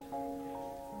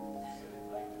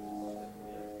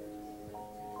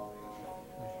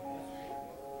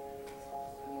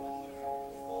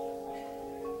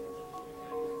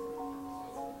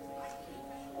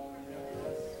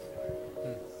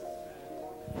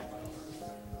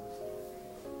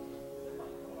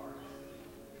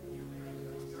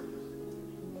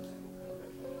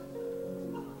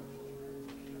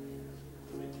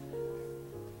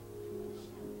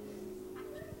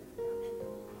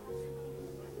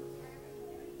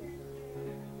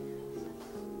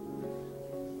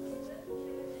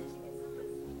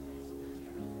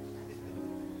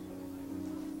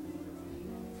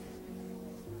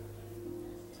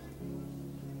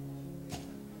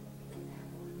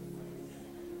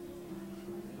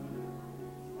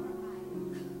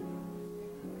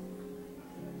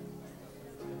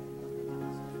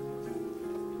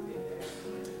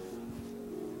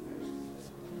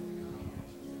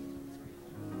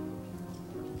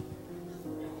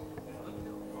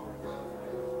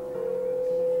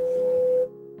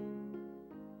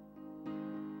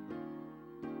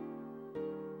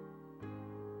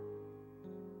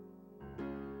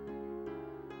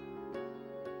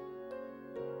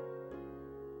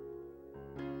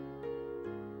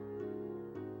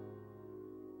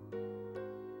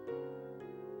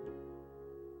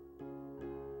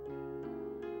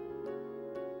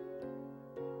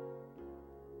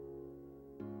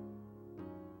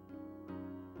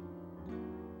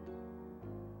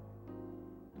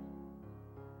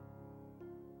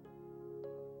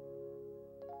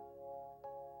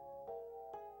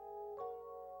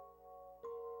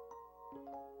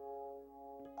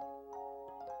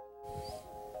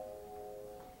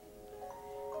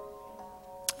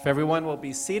If everyone will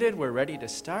be seated, we're ready to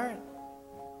start.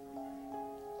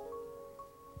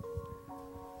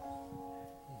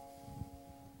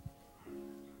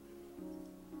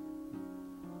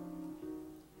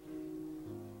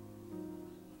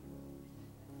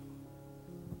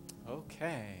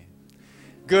 Okay.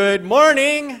 Good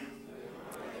morning.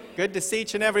 Good to see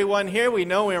each and every one here. We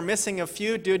know we're missing a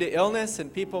few due to illness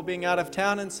and people being out of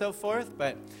town and so forth,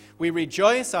 but we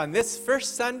rejoice on this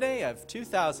first Sunday of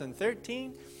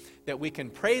 2013 that we can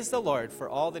praise the Lord for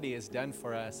all that He has done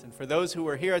for us. And for those who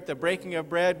were here at the breaking of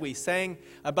bread, we sang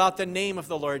about the name of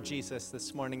the Lord Jesus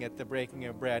this morning at the breaking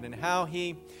of bread and how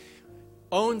He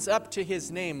owns up to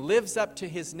His name, lives up to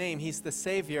His name. He's the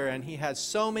Savior, and He has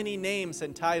so many names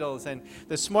and titles. And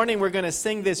this morning we're going to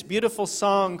sing this beautiful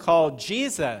song called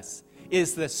Jesus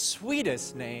is the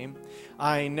Sweetest Name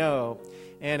I Know.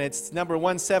 And it's number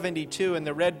 172 in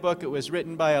the Red Book. It was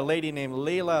written by a lady named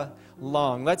Leila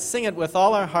Long. Let's sing it with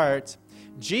all our hearts.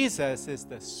 Jesus is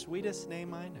the sweetest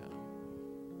name I know.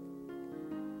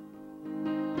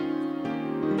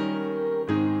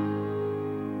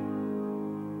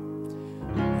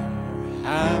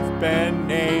 Have been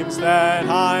names that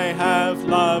I have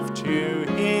loved to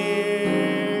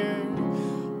hear,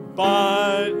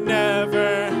 but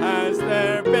never has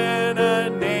there been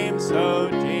a name so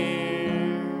dear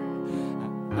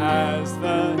as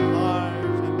the heart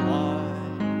and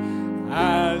mind,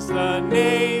 as the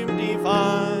name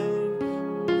divine,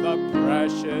 the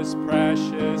precious,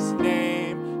 precious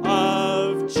name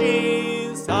of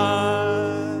Jesus.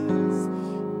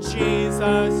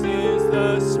 Jesus is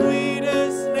the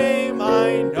sweetest name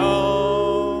I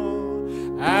know,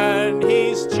 and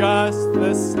He's just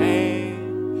the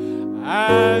same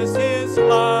as His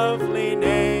lovely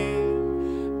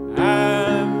name,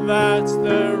 and that's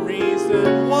the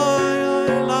reason why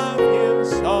I love Him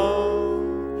so.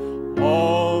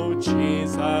 Oh,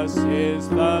 Jesus is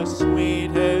the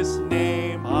sweetest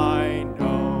name I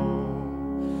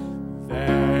know.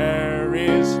 There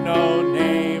is no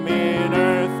name in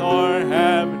earth or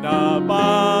heaven above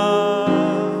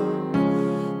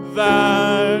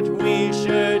that we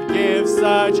should give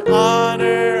such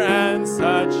honor and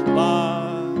such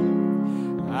love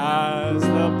as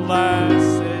the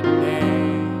blessed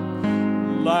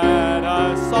name. Let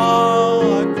us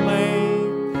all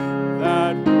acclaim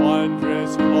that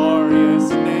wondrous, glorious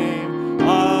name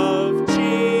of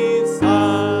Jesus.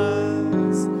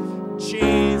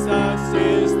 Jesus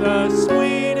is the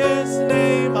sweetest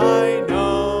name I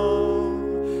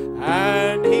know,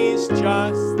 and He's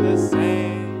just the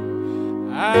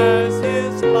same as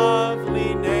His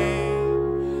lovely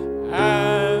name,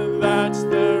 and that's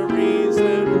the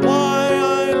reason why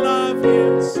I love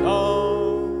Him so.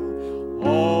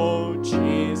 Oh,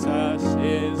 Jesus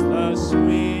is the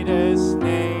sweetest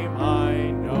name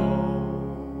I know,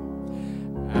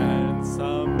 and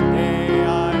someday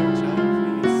I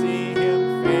shall see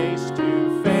Him face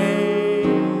to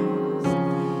face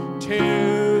to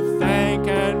thank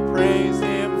and praise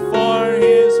Him for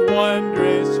His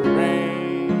wondrous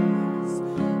grace,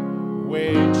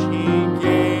 which He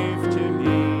gave to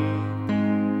me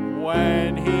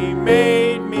when He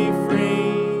made me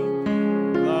free,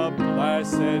 the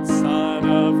blessed Son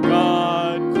of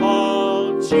God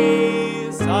called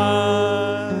Jesus.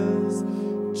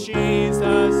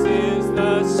 Jesus is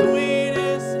the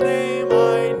sweetest name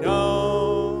I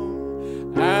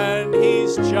know, and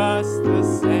He's just the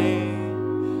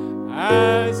same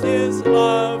as His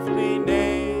lovely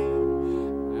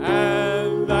name,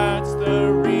 and that's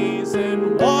the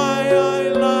reason why I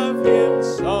love Him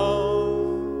so.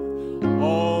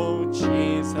 Oh,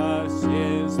 Jesus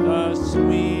is the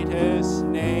sweetest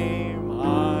name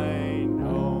I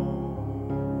know.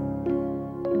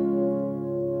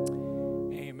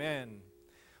 Amen.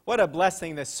 What a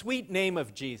blessing, the sweet name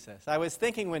of Jesus. I was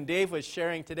thinking when Dave was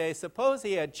sharing today, suppose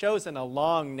he had chosen a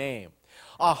long name,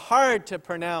 a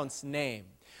hard-to-pronounce name,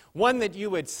 one that you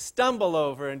would stumble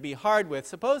over and be hard with.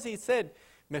 Suppose he said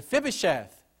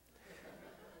Mephibosheth.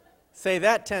 Say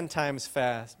that 10 times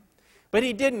fast. But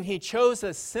he didn't. He chose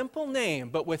a simple name,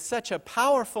 but with such a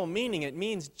powerful meaning. It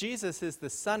means Jesus is the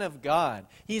Son of God.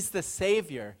 He's the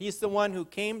Savior. He's the one who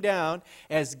came down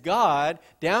as God,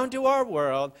 down to our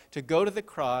world, to go to the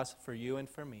cross for you and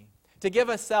for me, to give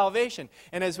us salvation.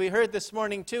 And as we heard this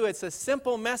morning too, it's a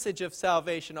simple message of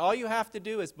salvation. All you have to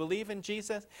do is believe in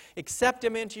Jesus, accept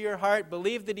Him into your heart,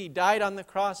 believe that He died on the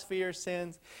cross for your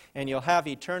sins, and you'll have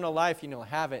eternal life, and you'll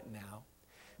have it now.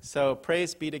 So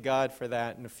praise be to God for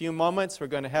that. In a few moments, we're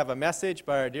going to have a message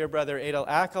by our dear brother Adel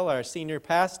Ackel, our senior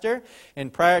pastor.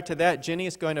 And prior to that, Ginny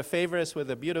is going to favor us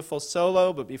with a beautiful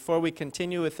solo. But before we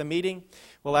continue with the meeting,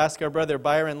 we'll ask our brother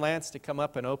Byron Lance to come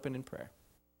up and open in prayer.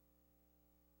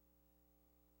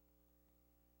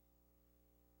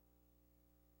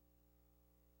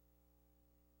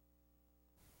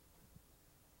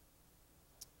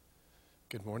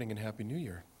 Good morning and Happy New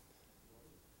Year.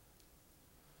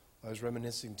 I was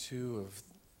reminiscing, too, of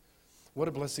what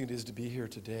a blessing it is to be here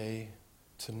today,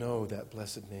 to know that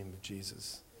blessed name of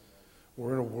Jesus.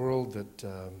 We're in a world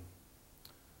that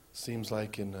seems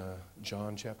like in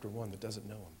John chapter 1 that doesn't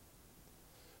know him.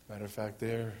 Matter of fact,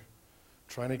 they're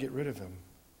trying to get rid of him.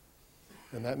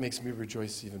 And that makes me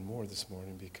rejoice even more this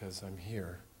morning because I'm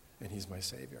here and he's my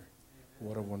Savior.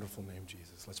 What a wonderful name,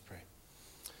 Jesus. Let's pray.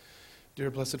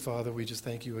 Dear blessed Father, we just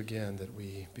thank you again that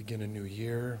we begin a new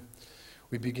year.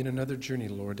 We begin another journey,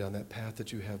 Lord, down that path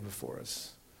that you have before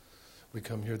us. We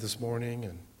come here this morning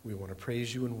and we want to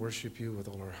praise you and worship you with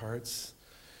all our hearts.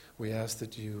 We ask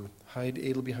that you hide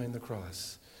Adel behind the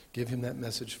cross. Give him that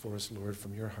message for us, Lord,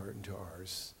 from your heart into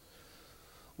ours.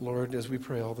 Lord, as we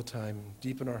pray all the time,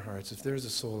 deep in our hearts, if there's a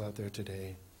soul out there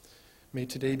today, may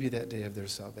today be that day of their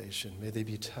salvation. May they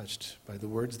be touched by the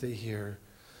words they hear,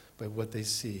 by what they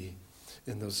see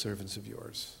in those servants of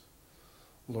yours.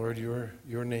 Lord,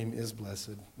 your name is blessed,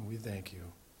 and we thank you.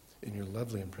 In your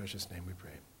lovely and precious name we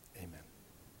pray. Amen.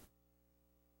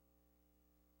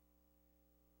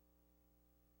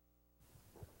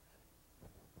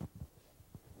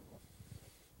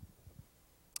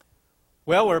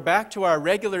 Well, we're back to our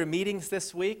regular meetings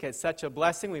this week. It's such a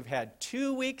blessing. We've had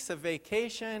 2 weeks of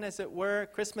vacation, as it were,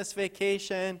 Christmas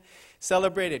vacation,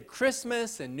 celebrated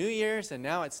Christmas and New Year's, and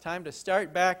now it's time to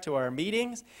start back to our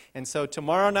meetings. And so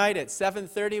tomorrow night at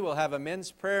 7:30, we'll have a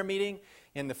men's prayer meeting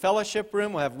in the fellowship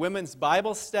room. We'll have women's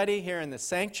Bible study here in the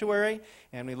sanctuary,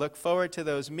 and we look forward to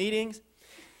those meetings.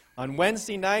 On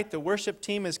Wednesday night, the worship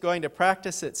team is going to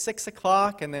practice at 6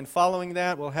 o'clock, and then following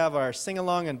that, we'll have our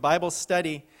sing-along and Bible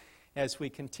study as we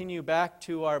continue back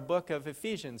to our book of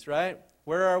Ephesians, right?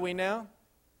 Where are we now?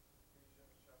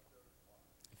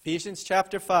 Ephesians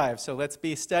chapter 5. So let's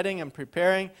be studying and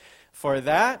preparing for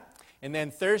that. And then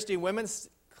Thursday women's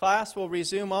class will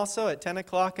resume also at 10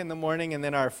 o'clock in the morning, and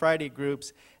then our Friday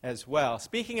groups as well.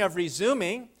 Speaking of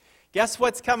resuming, guess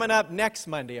what's coming up next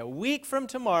Monday? A week from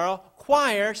tomorrow,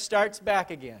 choir starts back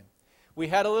again. We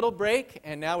had a little break,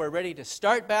 and now we're ready to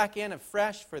start back in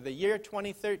afresh for the year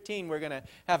 2013. We're going to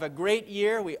have a great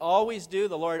year. We always do.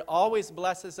 The Lord always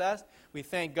blesses us. We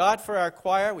thank God for our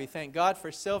choir. We thank God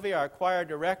for Sylvia, our choir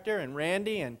director, and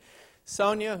Randy, and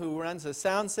Sonia, who runs the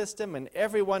sound system, and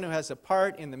everyone who has a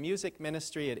part in the music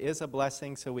ministry. It is a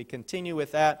blessing, so we continue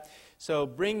with that. So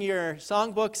bring your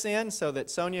songbooks in so that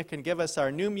Sonia can give us our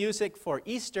new music for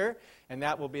Easter, and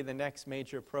that will be the next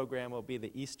major program, will be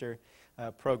the Easter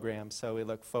program. So we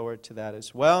look forward to that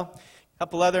as well. A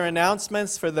couple other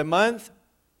announcements for the month.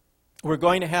 We're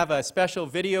going to have a special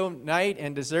video night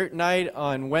and dessert night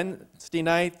on Wednesday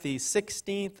night, the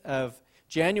 16th of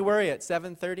January at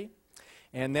 7:30.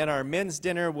 And then our men's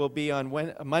dinner will be on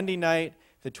Monday night,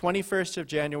 the 21st of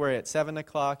January at 7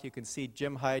 o'clock. You can see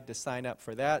Jim Hyde to sign up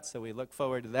for that, so we look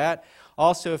forward to that.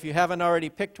 Also, if you haven't already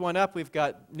picked one up, we've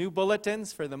got new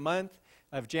bulletins for the month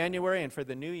of January, and for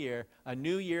the new year, a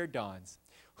new year dawns.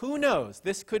 Who knows?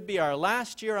 This could be our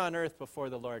last year on earth before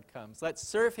the Lord comes. Let's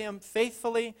serve him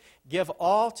faithfully, give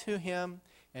all to him,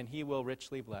 and he will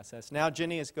richly bless us. Now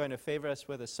Ginny is going to favor us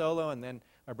with a solo, and then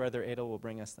our brother Adel will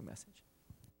bring us the message.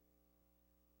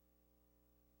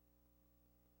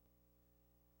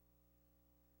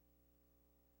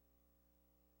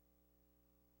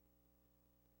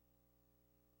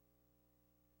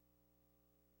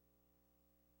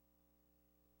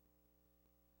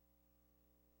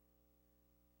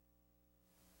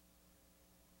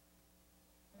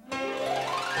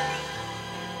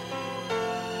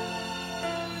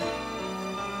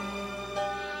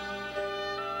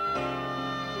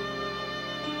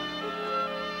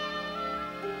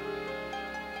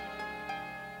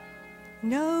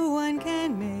 No one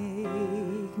can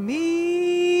make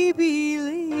me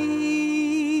believe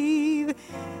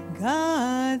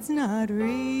God's not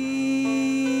real.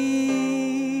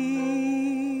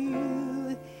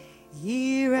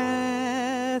 Year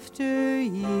after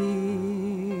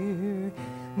year,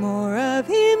 more of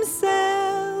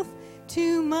himself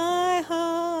to my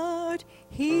heart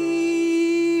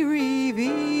he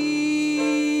reveals.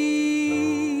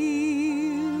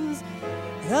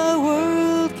 The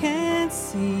world can't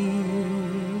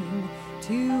seem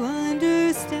to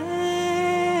understand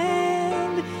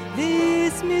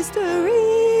this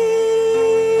mystery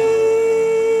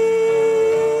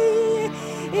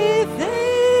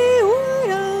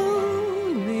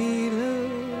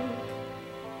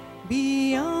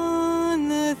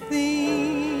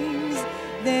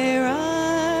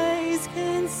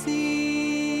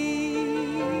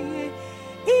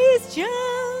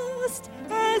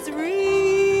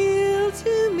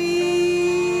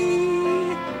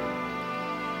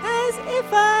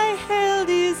if I held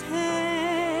his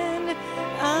hand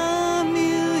a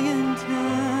million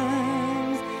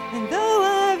times, and though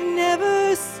I've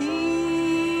never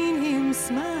seen him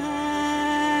smile,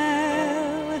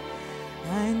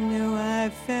 I know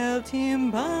I've felt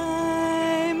him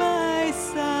by my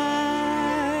side.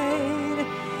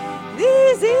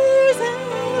 These ears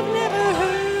have never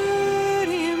heard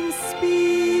him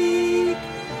speak.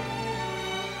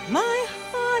 My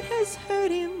heart has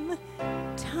heard him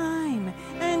time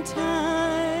and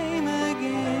time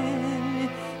again.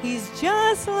 He's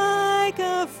just like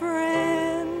a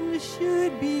friend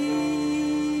should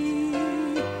be.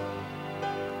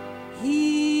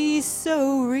 He's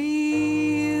so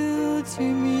real to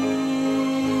me.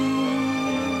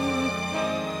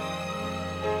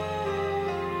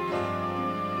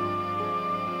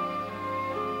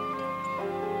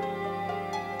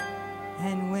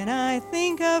 And when I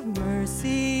think of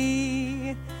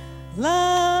mercy,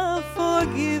 love,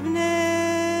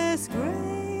 forgiveness,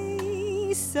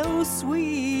 grace so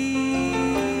sweet,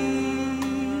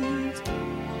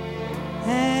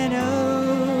 and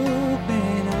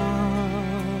open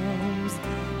arms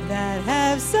that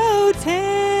have so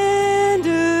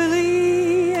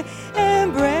tenderly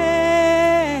embraced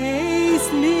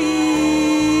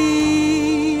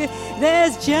me,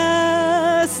 there's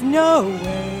just no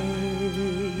way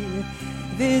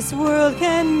this world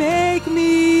can make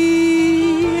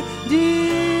me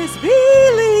disbelieve.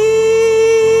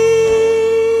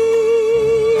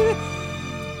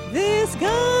 This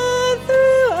God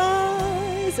through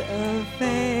eyes of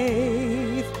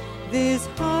faith, this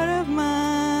heart of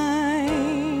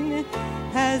mine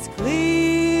has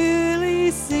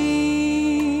clearly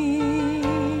seen.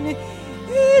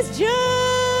 He's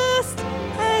just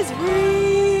as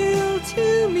real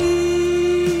to me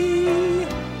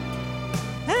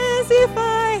if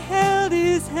I held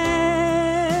his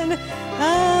hand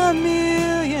a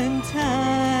million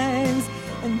times,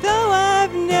 and though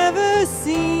I've never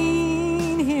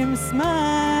seen him smile,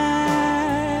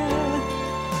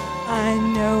 I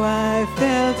know I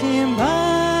felt him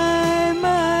by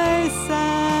my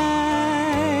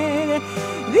side.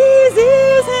 These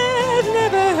ears have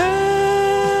never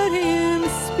heard him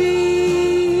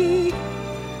speak.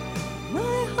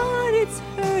 My heart, it's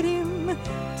heard him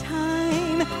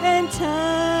time and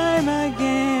time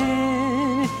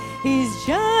again. He's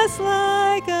just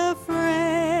like a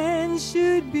friend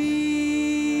should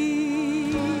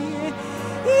be.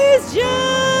 He's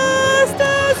just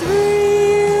as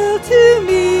real to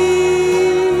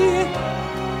me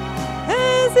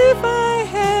as if I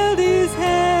held his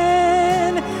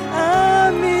hand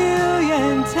a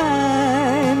million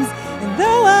times, and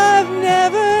though I've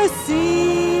never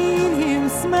seen him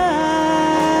smile,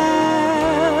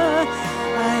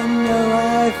 I know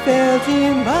I felt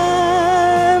him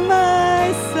by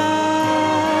my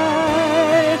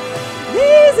side.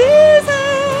 These ears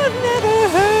have never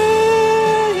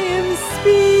heard him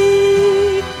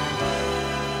speak.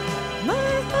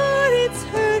 My heart, it's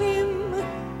heard him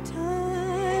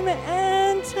time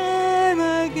and time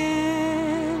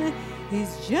again.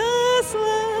 He's just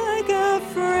like a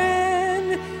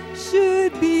friend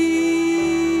should be.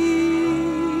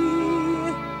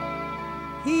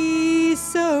 He's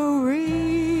so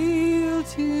real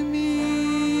to me.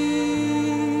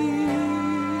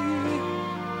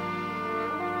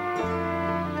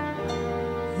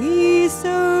 He's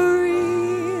so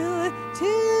real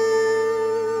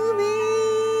to me.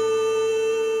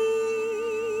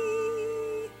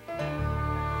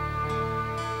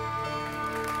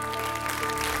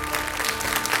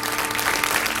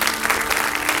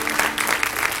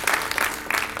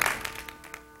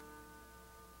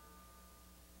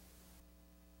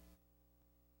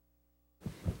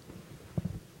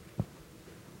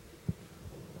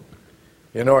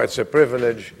 You know, it's a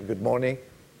privilege, good morning,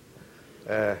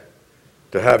 to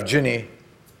have Ginny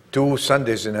 2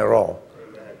 Sundays in a row.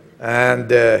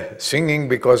 And singing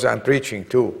because I'm preaching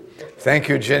too. Thank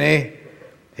you, Ginny.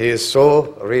 He is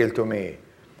so real to me.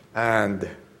 And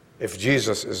if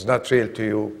Jesus is not real to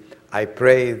you, I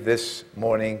pray this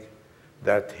morning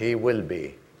that he will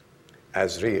be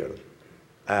as real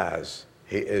as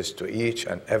he is to each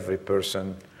and every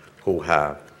person who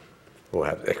have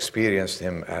experienced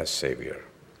him as Savior.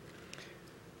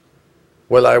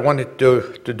 Well, I wanted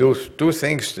to do 2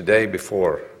 things today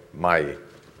before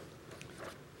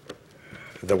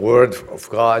the Word of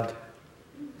God,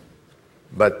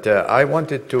 but I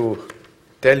wanted to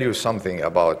tell you something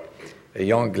about a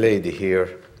young lady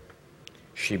here.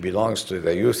 She belongs to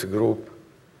the youth group,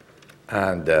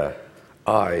 and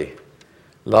I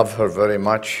love her very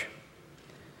much.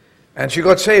 And she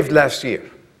got saved last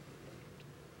year.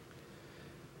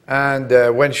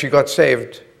 And when she got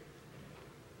saved,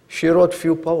 she wrote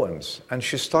few poems, and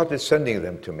she started sending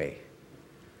them to me.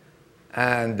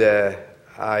 And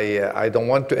I don't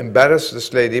want to embarrass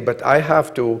this lady, but I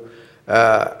have to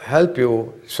help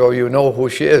you so you know who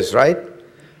she is, right?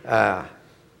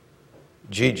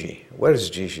 Gigi. Where is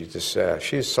Gigi?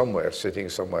 She's somewhere, sitting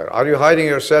somewhere. Are you hiding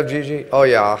yourself, Gigi? Oh,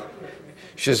 yeah.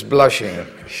 She's blushing.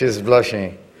 She's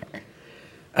blushing.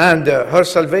 And her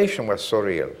salvation was so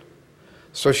real.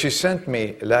 So she sent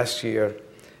me last year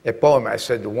a poem. I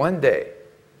said, one day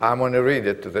I'm going to read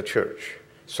it to the church.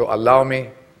 So allow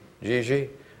me, Gigi,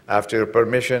 after your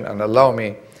permission, and allow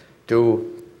me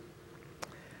to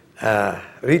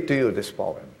read to you this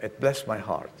poem. It blessed my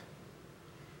heart.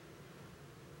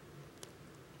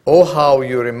 Oh, how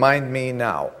you remind me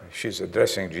now, she's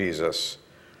addressing Jesus.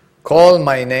 Call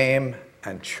my name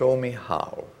and show me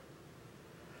how.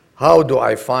 How do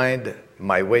I find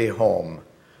my way home?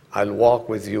 I'll walk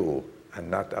with you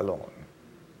and not alone.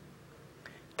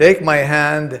 Take my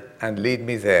hand and lead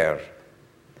me there.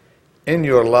 In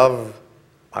your love,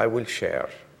 I will share.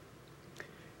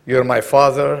 You're my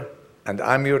father, and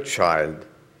I'm your child.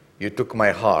 You took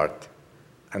my heart,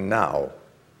 and now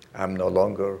I'm no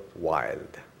longer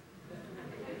wild.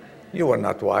 You were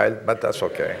not wild, but that's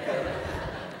okay.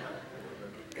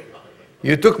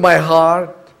 You took my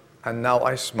heart, and now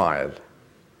I smile.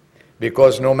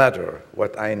 Because no matter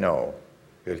what I know,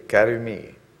 you'll carry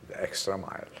me the extra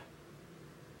mile.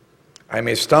 I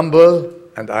may stumble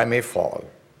and I may fall,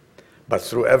 but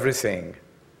through everything,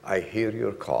 I hear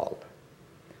your call.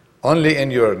 Only in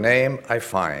your name I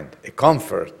find a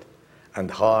comfort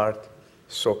and heart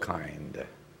so kind.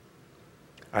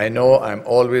 I know I'm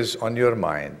always on your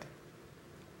mind,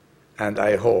 and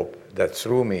I hope that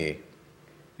through me,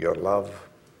 your love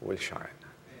will shine.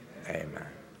 Amen.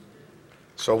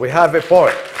 So we have a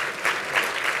poet.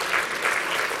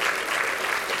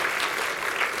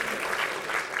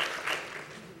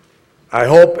 I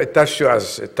hope it touched you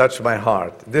as it touched my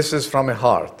heart. This is from a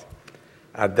heart.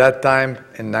 At that time,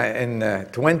 in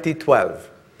 2012,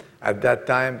 at that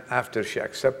time after she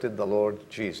accepted the Lord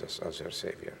Jesus as her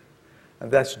Savior.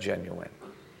 And that's genuine.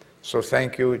 So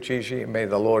thank you, Gigi. May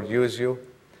the Lord use you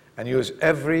and use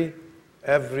every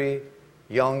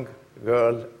young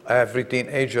girl, every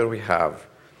teenager we have.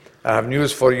 I have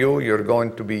news for you. You're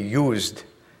going to be used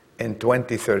in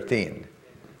 2013.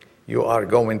 You are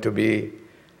going to be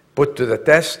put to the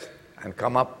test and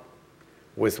come up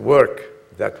with work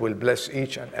that will bless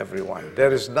each and every one.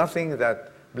 There is nothing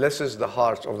that blesses the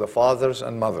hearts of the fathers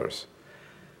and mothers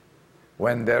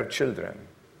when their children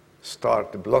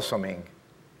start blossoming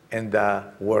in the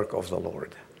work of the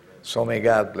Lord. So may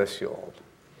God bless you all.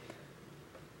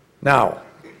 Now,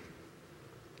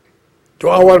 to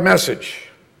our message.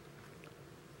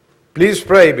 Please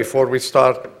pray before we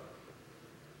start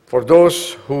for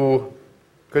those who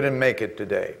couldn't make it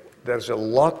today. There's a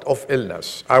lot of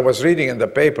illness. I was reading in the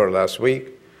paper last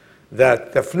week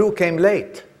that the flu came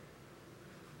late,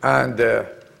 and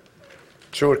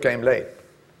sure came late.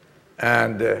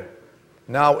 And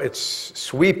now it's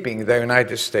sweeping the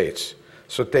United States.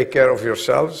 So take care of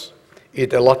yourselves.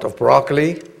 Eat a lot of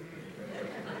broccoli.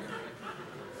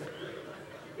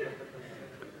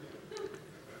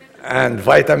 And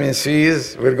vitamin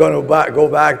C's. We're going to go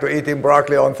back to eating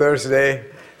broccoli on Thursday.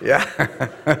 Yeah.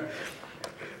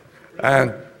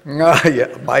 And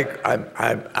yeah, Mike,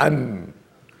 I'm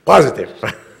positive.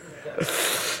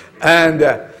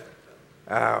 And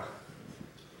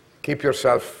keep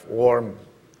yourself warm.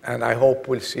 And I hope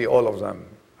we'll see all of them.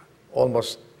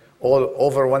 Almost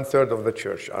over 1/3 of the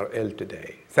church are ill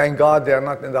today. Thank God they are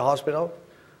not in the hospital.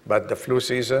 But the flu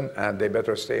season, and they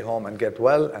better stay home and get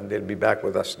well, and they'll be back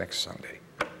with us next Sunday.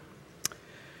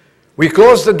 We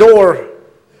closed the door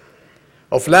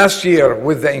of last year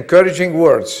with the encouraging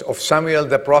words of Samuel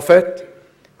the prophet,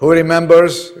 who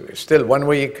remembers, still 1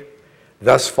 week,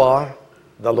 thus far,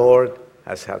 the Lord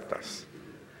has helped us.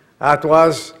 That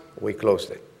was, we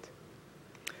closed it.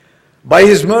 By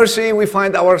His mercy, we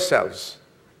find ourselves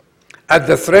at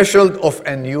the threshold of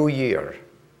a new year,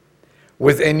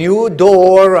 with a new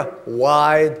door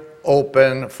wide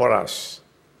open for us.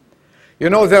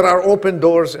 You know, there are open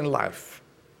doors in life.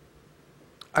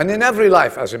 And in every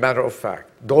life, as a matter of fact.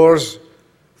 Doors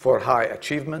for high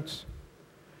achievements,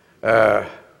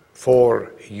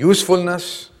 for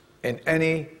usefulness in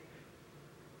any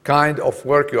kind of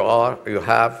work you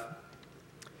have,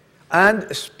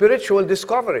 and spiritual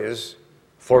discoveries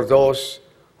for those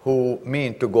who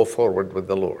mean to go forward with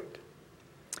the Lord.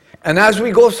 And as we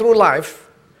go through life,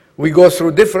 we go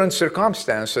through different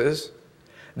circumstances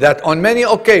that on many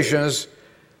occasions,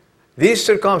 these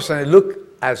circumstances look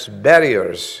as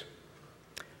barriers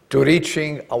to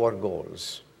reaching our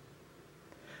goals.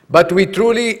 But we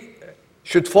truly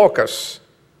should focus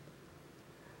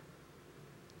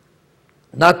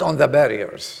not on the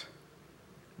barriers,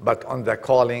 but on the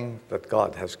calling that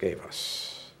God has gave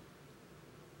us.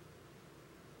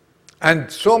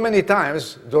 And so many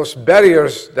times, those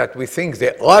barriers that we think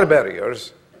they are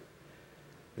barriers,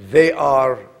 they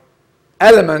are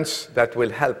elements that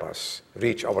will help us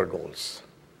reach our goals.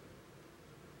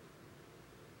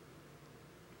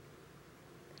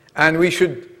 And we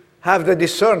should have the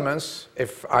discernment,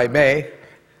 if I may,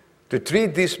 to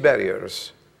treat these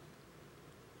barriers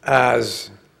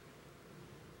as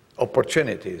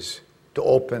opportunities to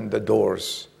open the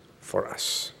doors for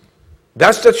us.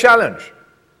 That's the challenge.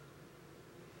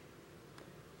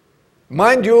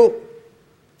 Mind you,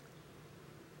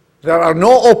 there are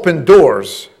no open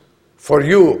doors for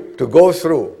you to go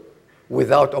through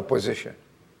without opposition.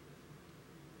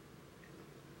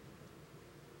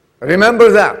 Remember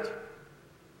that.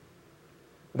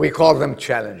 We call them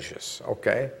challenges,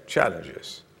 okay?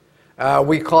 Challenges.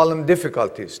 We call them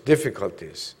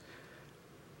difficulties.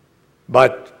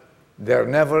 But there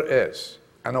never is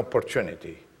an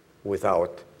opportunity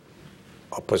without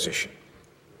opposition.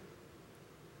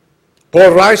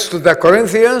 Paul writes to the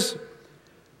Corinthians,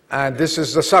 and this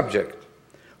is the subject: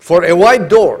 for a wide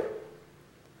door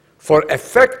for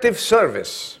effective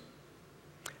service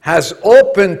has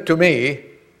opened to me,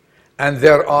 and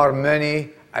there are many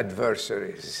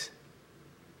adversaries.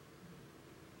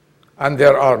 And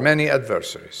there are many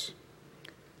adversaries.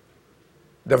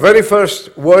 The very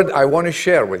first word I want to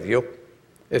share with you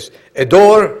is a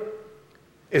door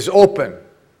is open.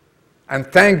 And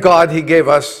thank God He gave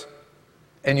us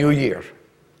a new year.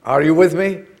 Are you with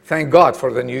me? Thank God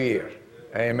for the new year.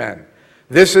 Amen.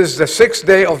 This is the 6th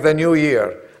day of the new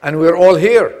year, and we're all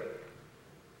here.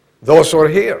 Those who are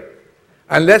here.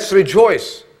 And let's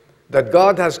rejoice that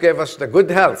God has given us the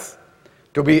good health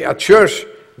to be at church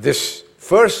this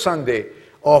first Sunday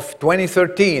of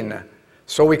 2013,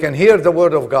 so we can hear the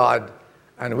Word of God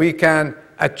and we can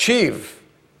achieve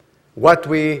what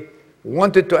we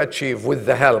wanted to achieve with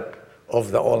the help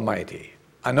of the Almighty.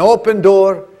 An open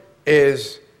door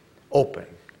is open.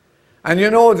 And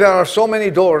you know, there are so many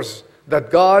doors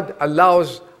that God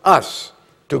allows us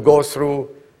to go through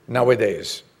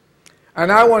nowadays.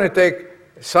 And I want to take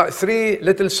 3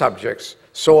 little subjects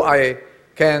so I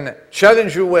can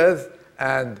challenge you with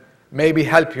and maybe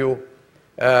help you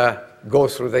go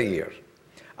through the year.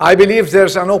 I believe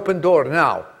there's an open door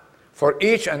now for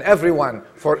each and everyone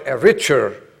for a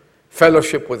richer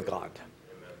fellowship with God.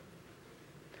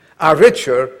 A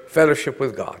richer fellowship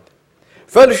with God.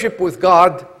 Fellowship with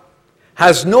God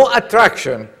has no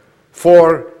attraction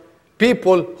for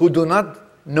people who do not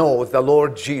know the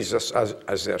Lord Jesus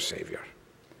as their Savior.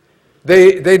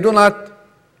 They do not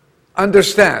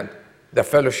understand the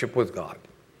fellowship with God.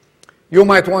 You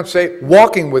might want to say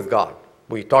walking with God.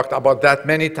 We talked about that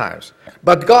many times.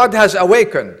 But God has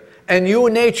awakened a new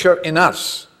nature in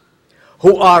us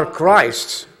who are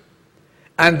Christ's,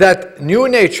 and that new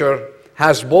nature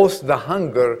has both the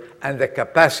hunger and the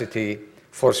capacity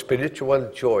for spiritual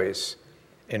joys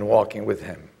in walking with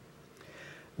Him.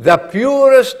 The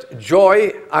purest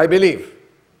joy, I believe,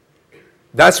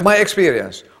 that's my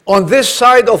experience, on this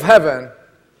side of heaven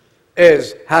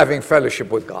is having fellowship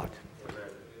with God.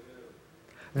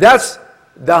 That's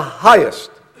the highest,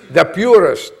 the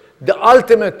purest, the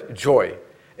ultimate joy,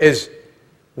 is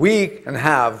we can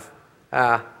have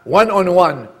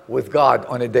one-on-one with God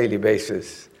on a daily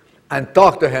basis and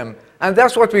talk to Him. And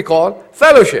that's what we call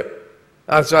fellowship.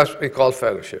 That's what we call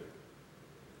fellowship.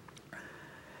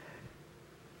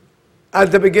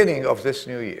 At the beginning of this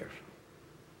new year,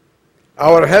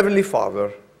 our Heavenly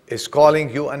Father is calling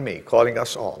you and me, calling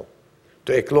us all,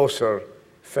 to a closer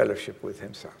fellowship with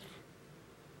Himself.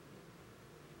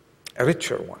 A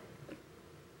richer one.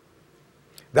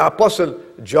 The Apostle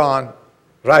John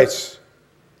writes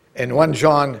in 1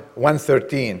 John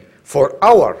 1:13, for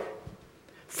our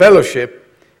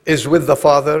fellowship is with the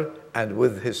Father and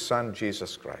with His Son,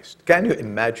 Jesus Christ. Can you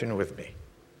imagine with me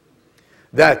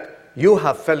that you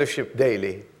have fellowship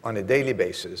daily, on a daily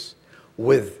basis,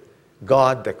 with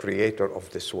God, the Creator of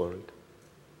this world,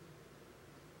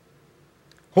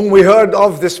 whom we heard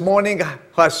of this morning,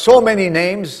 has so many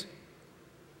names.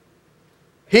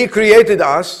 He created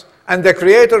us, and the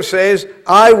Creator says,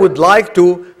 I would like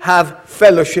to have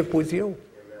fellowship with you.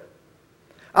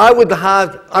 I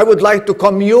would like to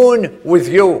commune with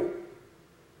you.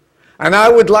 And I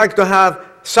would like to have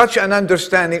such an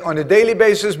understanding on a daily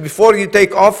basis. Before you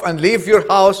take off and leave your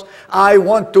house, I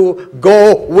want to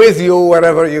go with you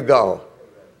wherever you go.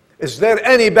 Is there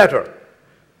any better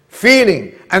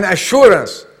feeling and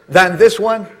assurance than this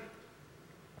one?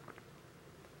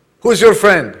 Who's your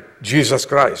friend? Jesus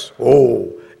Christ.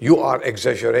 Oh, you are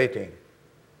exaggerating.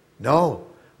 No,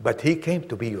 but he came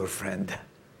to be your friend.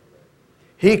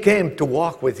 He came to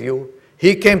walk with you.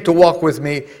 He came to walk with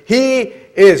me.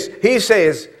 He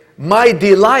says, my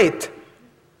delight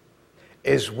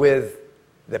is with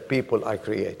the people I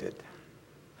created,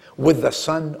 with the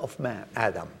son of man,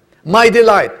 Adam. My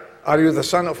delight. Are you the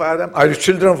son of Adam? Are you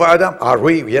children of Adam? Are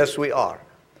we? Yes, we are.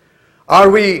 Are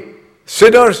we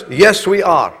sinners? Yes, we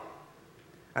are.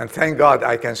 And thank God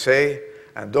I can say,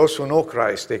 and those who know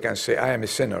Christ, they can say, I am a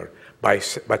sinner,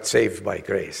 but saved by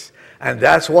grace. And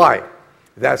that's why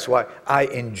I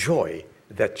enjoy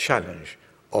the challenge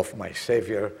of my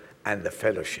Savior and the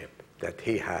fellowship that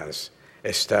he has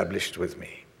established with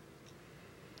me.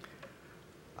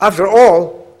 After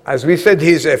all, as we said,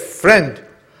 he's a friend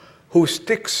who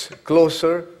sticks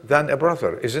closer than a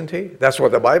brother, isn't he? That's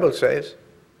what the Bible says.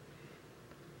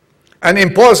 And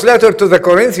in Paul's letter to the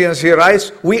Corinthians, he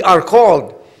writes, we are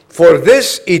called for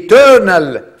this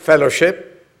eternal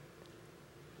fellowship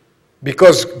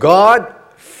because God,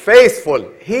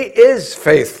 faithful, he is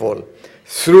faithful,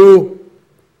 through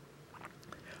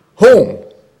whom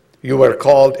you were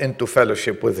called into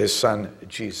fellowship with his Son,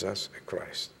 Jesus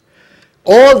Christ.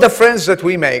 All the friends that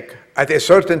we make, at a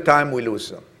certain time we lose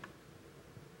them.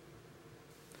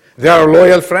 They are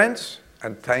loyal friends,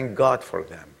 and thank God for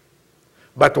them.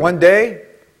 But one day,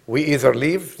 we either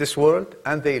leave this world,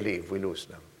 and they leave, we lose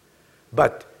them.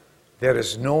 But there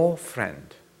is no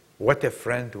friend. What a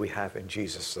friend we have in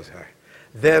Jesus today.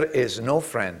 There is no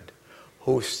friend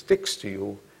who sticks to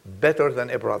you better than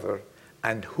a brother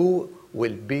and who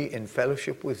will be in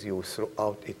fellowship with you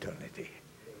throughout eternity.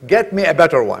 Get me a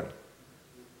better one.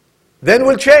 Then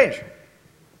we'll change.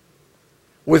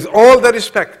 With all the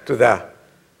respect to the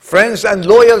friends and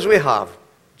loyals we have,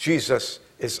 Jesus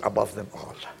is above them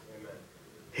all. Amen.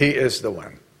 He is the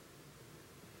one.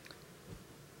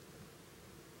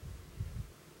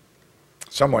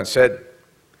 Someone said,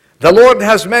 the Lord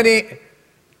has many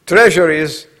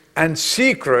treasuries and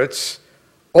secrets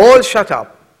all shut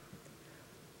up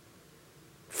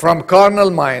from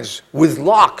carnal minds with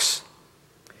locks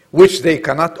which they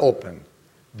cannot open.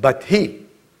 But he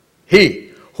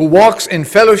who walks in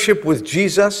fellowship with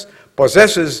Jesus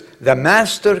possesses the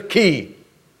master key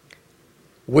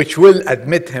which will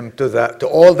admit him to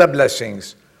all the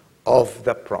blessings of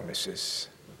the promises.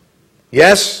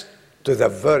 Yes, to the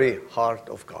very heart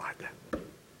of God.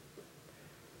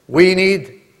 We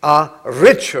need a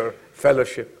richer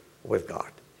fellowship with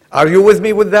God. Are you with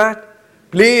me with that?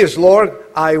 Please, Lord,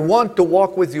 I want to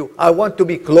walk with you. I want to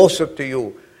be closer to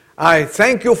you. I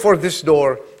thank you for this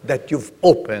door that you've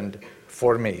opened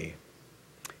for me.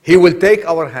 He will take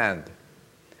our hand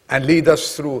and lead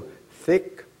us through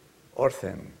thick or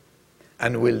thin,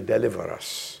 and will deliver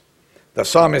us. The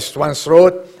psalmist once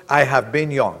wrote, I have been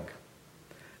young,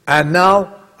 and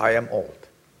now I am old.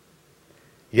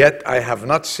 Yet I have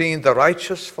not seen the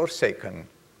righteous forsaken,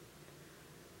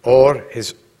 or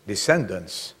his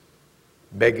descendants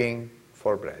begging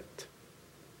for bread.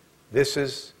 This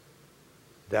is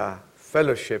the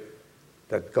fellowship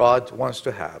that God wants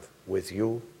to have with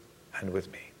you and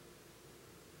with me.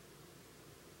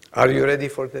 Are you ready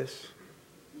for this?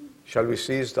 Shall we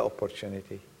seize the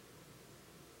opportunity?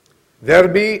 There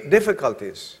be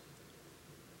difficulties,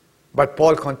 but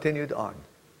Paul continued on.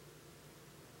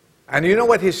 And you know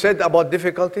what he said about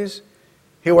difficulties?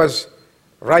 He was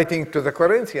writing to the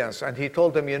Corinthians, and he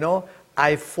told them, you know,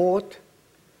 I fought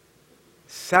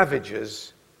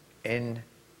savages in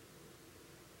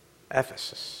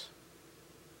Ephesus.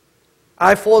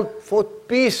 I fought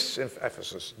peace in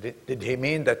Ephesus. Did he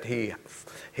mean that he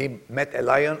met a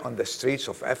lion on the streets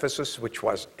of Ephesus, which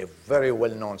was a very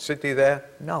well-known city there?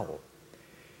 No.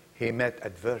 He met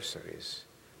adversaries.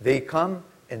 They come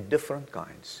in different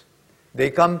kinds.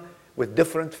 They come with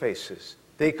different faces.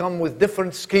 They come with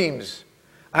different schemes.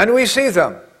 And we see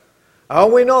them.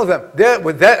 We know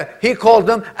them. He called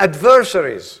them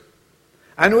adversaries.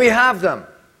 And we have them.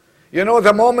 You know,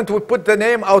 the moment we put the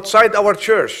name outside our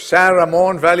church, San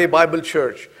Ramon Valley Bible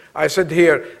Church, I said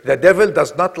here, the devil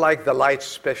does not like the lights,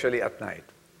 especially at night.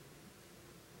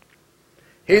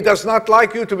 He does not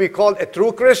like you to be called a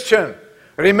true Christian.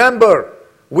 Remember,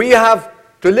 we have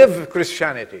to live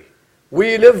Christianity.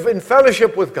 We live in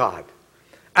fellowship with God.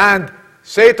 And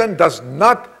Satan does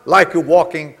not like you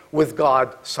walking with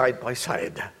God side by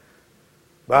side.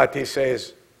 But he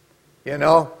says, you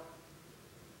know,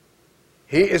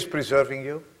 he is preserving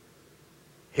you.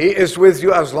 He is with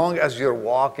you as long as you're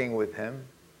walking with him.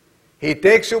 He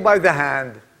takes you by the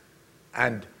hand,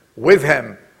 and with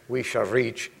him we shall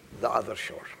reach the other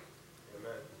shore.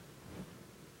 Amen.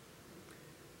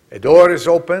 A door is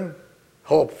open.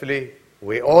 Hopefully,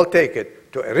 we all take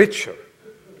it to a richer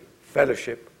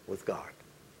fellowship with God.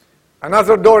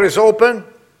 Another door is open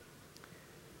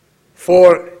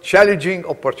for challenging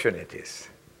opportunities.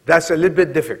 That's a little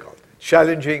bit difficult.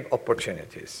 Challenging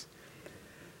opportunities.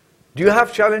 Do you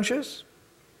have challenges?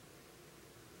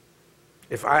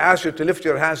 If I ask you to lift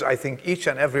your hands, I think each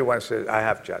and every one says, I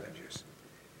have challenges.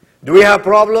 Do we have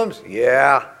problems?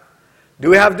 Yeah. Do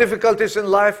we have difficulties in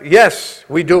life? Yes,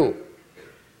 we do.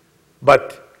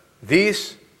 But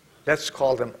these, let's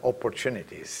call them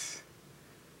opportunities,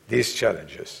 these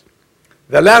challenges.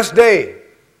 The last day,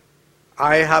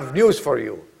 I have news for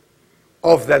you,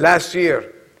 of the last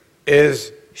year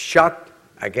is shut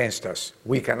against us.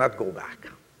 We cannot go back.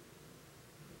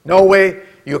 No way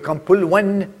you can pull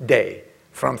one day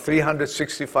from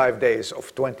 365 days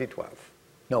of 2012.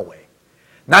 No way.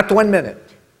 Not 1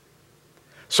 minute.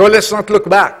 So let's not look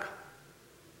back.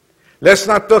 Let's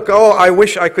not look, oh, I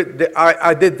wish I could,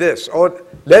 I did this. Or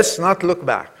let's not look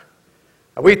back.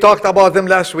 We talked about them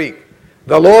last week.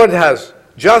 The Lord has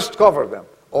just covered them.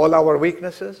 All our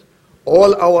weaknesses,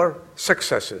 all our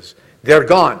successes, they're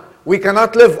gone. We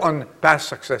cannot live on past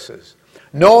successes,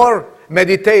 nor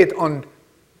meditate on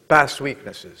past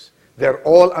weaknesses. They're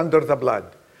all under the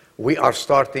blood. We are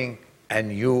starting a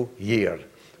new year.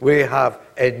 We have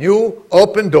a new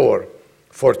open door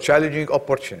for challenging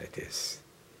opportunities.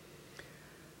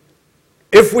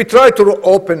 If we try to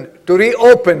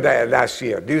reopen the last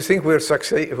year, do you think we'll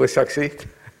succeed?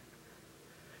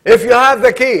 If you have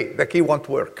the key won't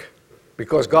work,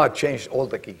 because God changed all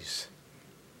the keys.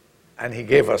 And He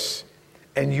gave us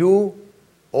a new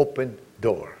open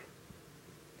door.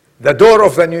 The door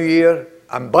of the new year,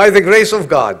 and by the grace of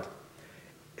God,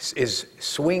 is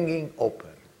swinging open.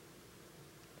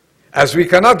 As we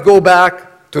cannot go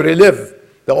back to relive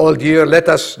the old year, let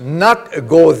us not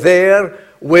go there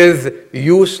with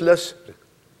useless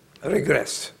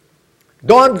regrets.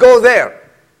 Don't go there.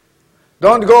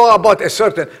 Don't go about a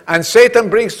certain, and Satan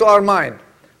brings to our mind,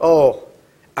 oh,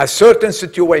 a certain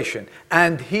situation,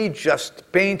 and he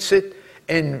just paints it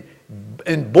in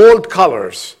bold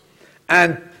colors.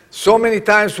 And so many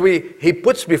times he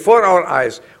puts before our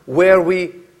eyes where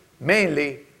we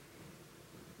mainly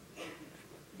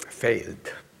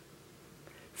failed.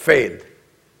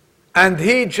 And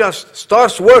he just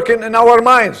starts working in our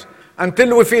minds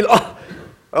until we feel,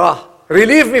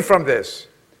 relieve me from this.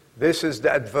 This is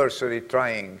the adversary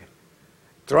trying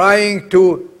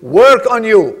to work on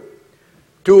you,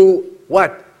 to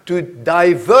what? To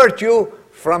divert you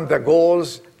from the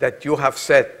goals that you have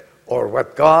set or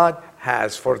what God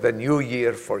has for the new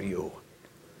year for you.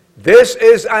 This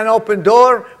is an open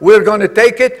door. We're going to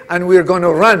take it and we're going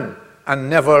to run and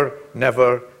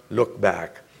never look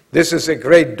back. This is a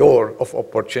great door of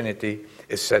opportunity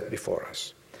is set before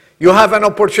us. You have an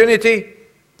opportunity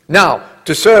now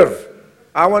to serve.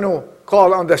 I want to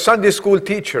call on the Sunday school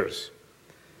teachers.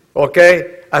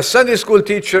 Okay? A Sunday school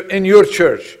teacher in your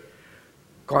church,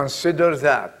 consider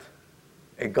that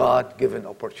a God-given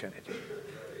opportunity.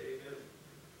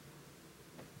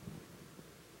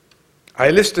 I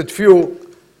listed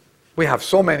few. We have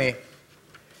so many.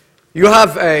 You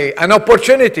have an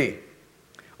opportunity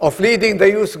of leading the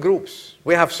youth groups.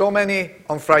 We have so many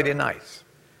on Friday nights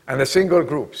and the single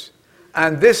groups.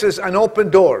 And this is an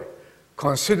open door.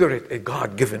 Consider it a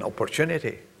God-given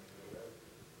opportunity.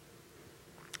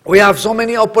 We have so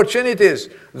many opportunities.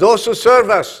 Those who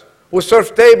serve us, who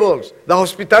serve tables, the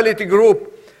hospitality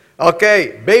group,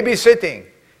 okay, babysitting,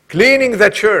 cleaning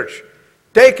the church,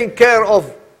 taking care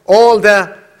of all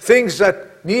the things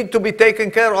that need to be taken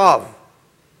care of.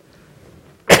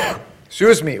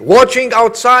 Excuse me, watching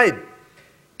outside,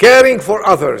 caring for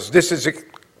others. This is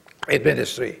a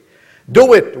ministry.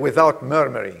 Do it without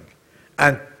murmuring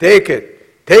and take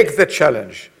the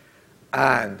challenge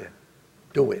and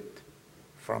do it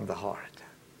from the heart.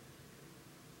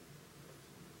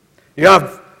 You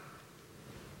have,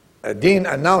 Dean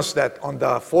announced that on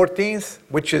the 14th,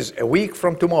 which is a week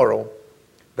from tomorrow,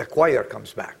 the choir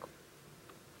comes back.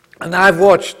 And I've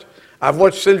watched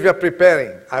Sylvia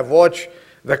preparing. I've watched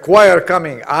the choir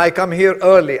coming. I come here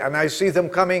early and I see them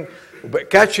coming,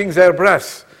 catching their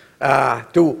breath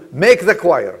to make the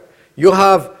choir. You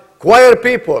have choir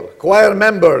people, choir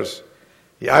members.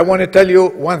 I want to tell you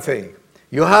one thing.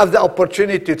 You have the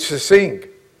opportunity to sing.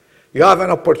 You have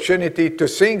an opportunity to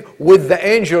sing with the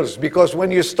angels, because when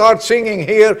you start singing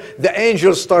here, the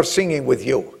angels start singing with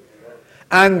you.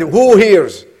 And who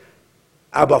hears?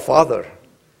 Abba Father.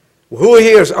 Who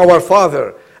hears our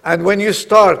Father? And when you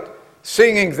start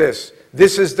singing this,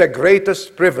 This is the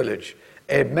greatest privilege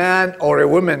a man or a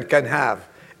woman can have,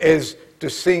 is to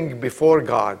sing before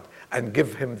God and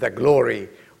give Him the glory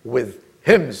with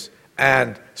hymns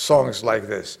and songs like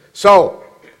this. So,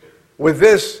 with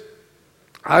this,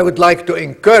 I would like to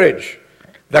encourage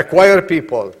the choir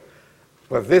people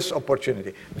with this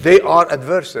opportunity. They are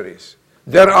adversaries.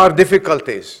 There are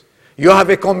difficulties. You have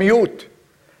a commute.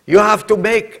 You have to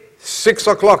make 6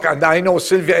 o'clock, and I know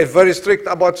Sylvia is very strict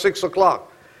about 6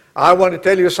 o'clock. I want to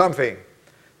tell you something.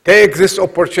 Take this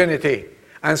opportunity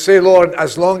and say, Lord,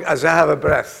 as long as I have a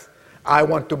breath, I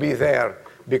want to be there,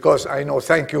 because I know,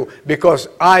 thank you, because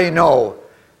I know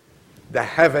the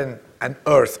heaven and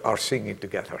earth are singing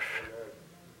together.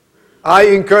 I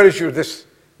encourage you this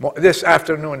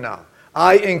afternoon now.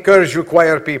 I encourage you,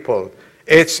 choir people.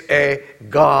 It's a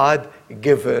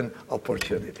God-given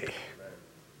opportunity.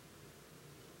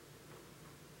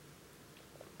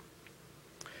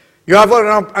 You have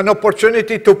an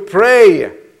opportunity to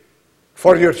pray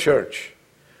for your church.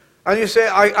 And you say,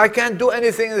 I can't do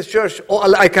anything in this church.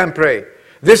 Oh, I can pray.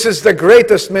 This is the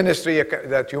greatest ministry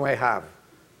that you may have.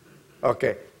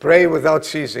 Okay, pray without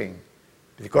ceasing,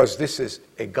 because this is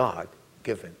a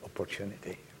God-given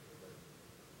opportunity.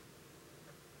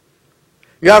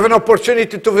 You have an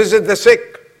opportunity to visit the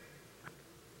sick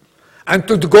and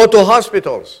to go to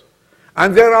hospitals.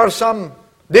 And there are some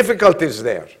difficulties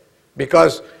there,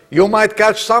 because you might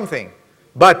catch something.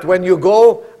 But when you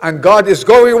go and God is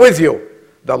going with you,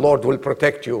 the Lord will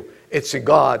protect you. It's a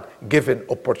God-given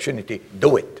opportunity.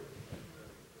 Do it.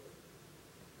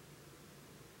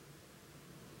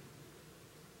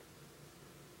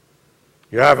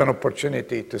 You have an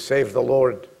opportunity to save the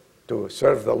Lord, to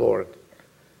serve the Lord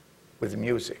with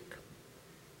music.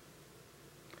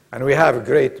 And we have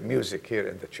great music here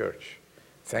in the church.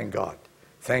 Thank God.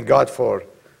 Thank God for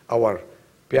our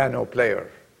piano player.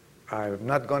 I'm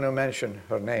not going to mention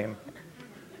her name.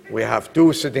 We have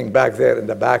two sitting back there in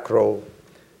the back row.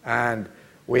 And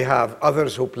we have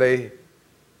others who play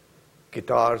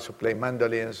guitars, who play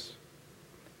mandolins,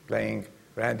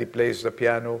 Randy plays the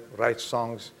piano, writes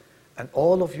songs. And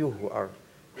all of you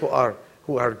who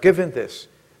are given this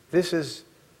is,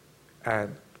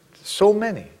 and so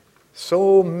many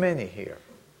here.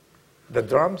 The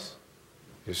drums,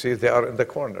 you see, they are in the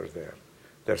corner there.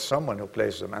 There's someone who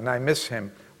plays them, and I miss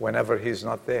him whenever he's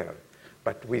not there.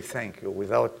 But we thank you.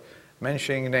 Without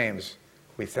mentioning names,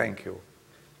 we thank you.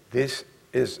 This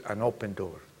is an open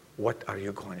door. What are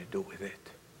you going to do with it?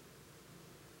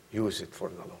 Use it for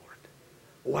the Lord.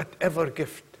 Whatever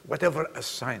gift, whatever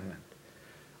assignment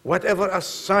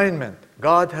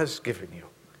God has given you,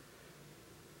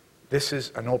 this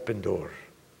is an open door.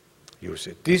 Use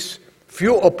it. These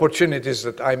few opportunities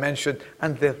that I mentioned,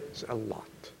 and there's a lot.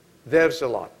 There's a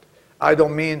lot. I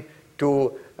don't mean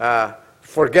to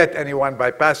forget anyone,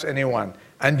 bypass anyone.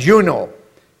 And you know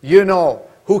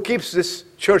who keeps this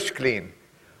church clean.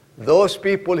 Those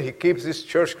people who keeps this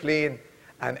church clean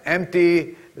and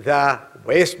empty the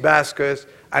waste baskets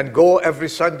and go every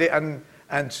Sunday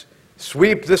and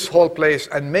sweep this whole place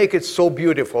and make it so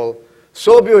beautiful,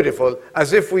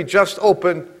 as if we just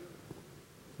opened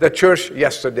the church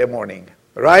yesterday morning.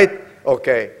 Right?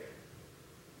 Okay.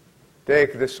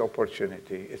 Take this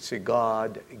opportunity. It's a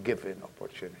God-given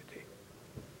opportunity.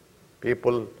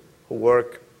 People who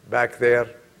work back there,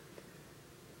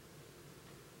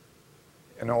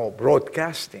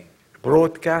 broadcasting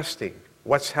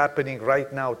what's happening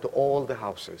right now to all the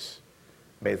houses.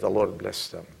 May the Lord bless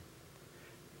them.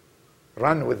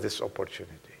 Run with this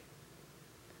opportunity.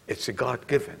 It's a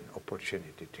God-given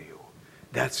opportunity to you.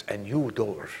 That's a new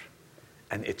door,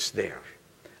 and it's there.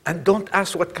 And don't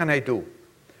ask, what can I do?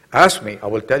 Ask me, I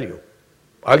will tell you.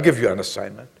 I'll give you an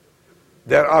assignment.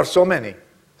 There are so many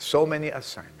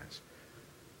assignments.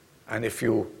 And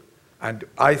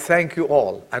I thank you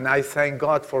all, and I thank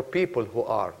God for people who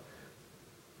are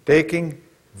taking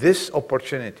this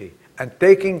opportunity and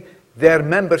taking their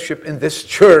membership in this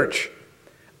church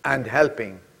and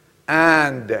helping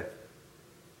and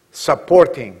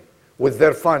supporting with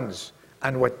their funds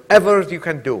and whatever you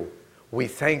can do. We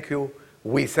thank you,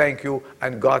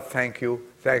 and God thanks you.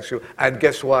 And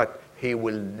guess what? He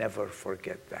will never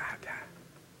forget that.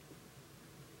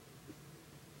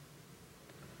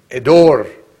 A door,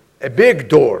 a big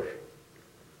door.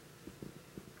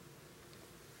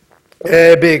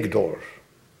 A big door.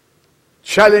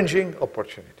 Challenging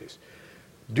opportunities.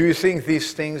 Do you think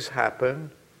these things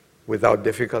happen without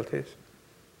difficulties?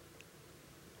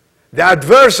 The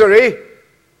adversary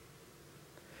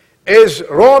is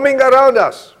roaming around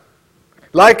us.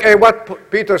 Like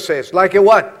what Peter says, like a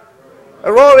what?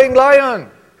 A roaring lion.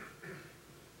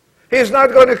 He's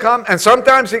not going to come, and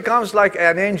sometimes he comes like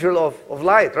an angel of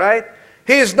light, right?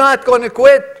 He's not going to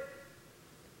quit.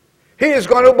 He is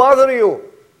going to bother you.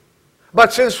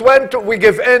 But since when do we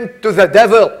give in to the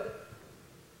devil?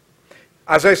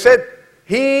 As I said,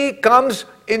 he comes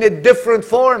in a different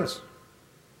forms.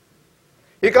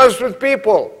 He comes with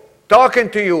people talking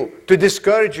to you to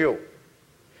discourage you.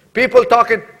 People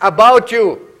talking about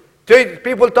you.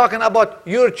 People talking about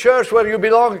your church where you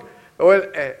belong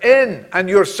in and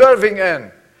you're serving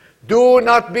in. Do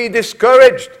not be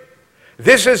discouraged.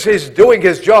 This is his doing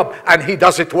his job, and he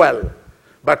does it well.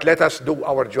 But let us do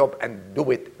our job and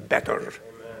do it better. Amen.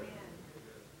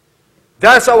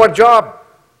 That's our job.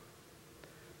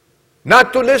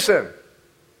 Not to listen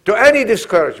to any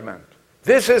discouragement.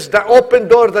 This is the open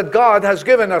door that God has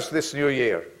given us this new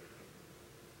year.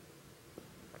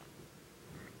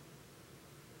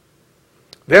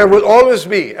 There will always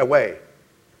be a way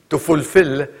to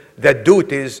fulfill the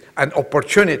duties and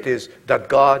opportunities that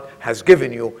God has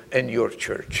given you in your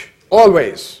church.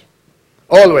 Always.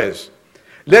 Always.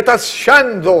 Let us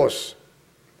shun those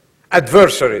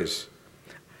adversaries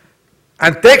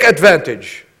and take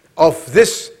advantage of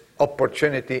this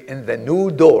opportunity in the new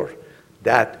door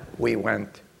that we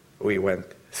went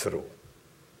through.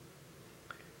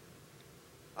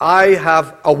 I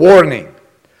have a warning.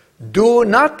 Do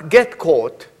not get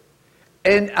caught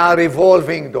in a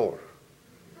revolving door.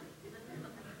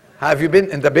 Have you been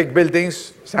in the big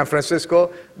buildings, San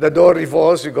Francisco? The door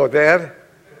revolves, you go there.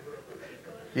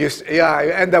 You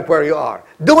end up where you are.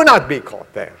 Do not be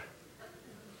caught there.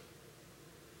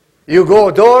 You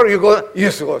go door, you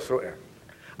used to go through it.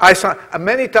 I saw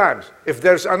many times, if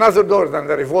there's another door than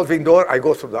the revolving door, I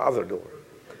go through the other door.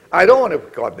 I don't want to be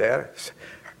caught there.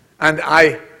 And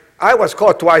I was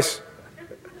caught twice.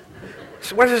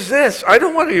 So what is this? I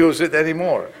don't want to use it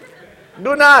anymore.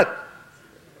 Do not.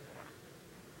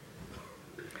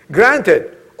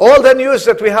 Granted, all the news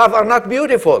that we have are not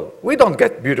beautiful. We don't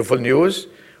get beautiful news.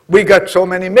 We get so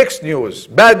many mixed news,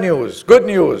 bad news, good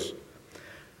news.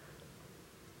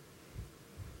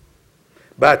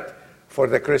 But for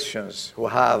the Christians who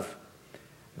have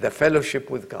the fellowship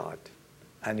with God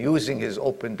and using his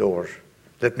open door,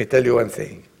 let me tell you one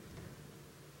thing.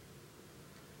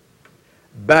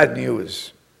 Bad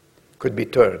news could be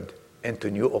turned into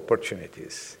new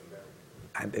opportunities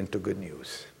and into good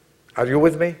news. Are you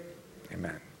with me?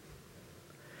 Amen.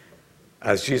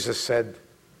 As Jesus said,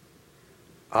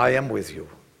 I am with you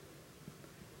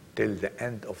till the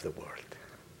end of the world.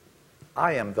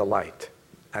 I am the light.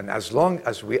 And as long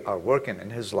as we are working in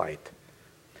his light,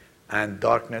 and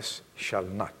darkness shall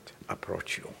not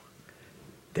approach you.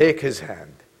 Take his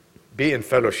hand, be in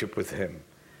fellowship with him,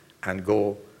 and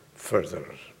go further.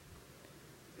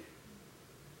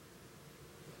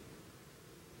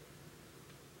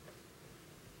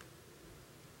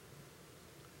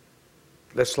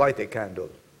 Let's light a candle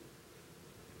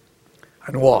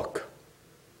and walk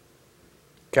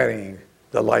carrying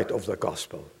the light of the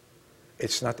gospel.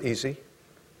 It's not easy.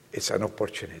 It's an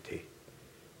opportunity.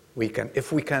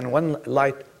 If we can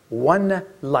light one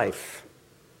life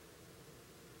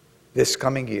this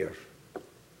coming year,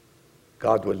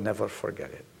 God will never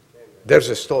forget it. There's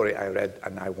a story I read,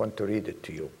 and I want to read it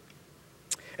to you.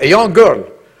 A young girl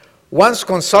once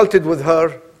consulted with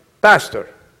her pastor.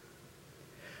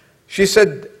 She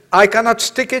said, I cannot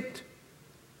stick it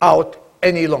out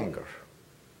any longer.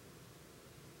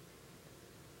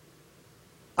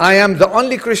 I am the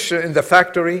only Christian in the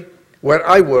factory where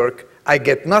I work. I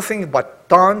get nothing but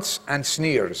taunts and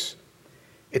sneers.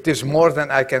 It is more than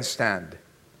I can stand.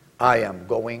 I am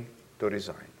going to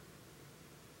resign.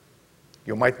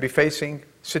 You might be facing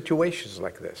situations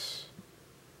like this.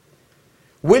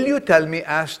 Will you tell me,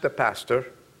 asked the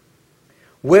pastor,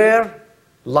 where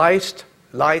lights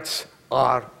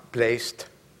are placed?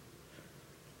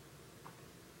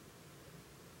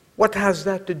 What has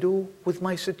that to do with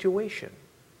my situation?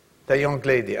 The young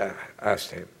lady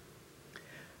asked him.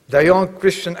 The young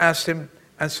Christian asked him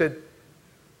and said,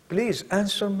 please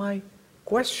answer my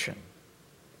question.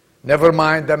 Never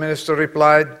mind, the minister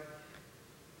replied.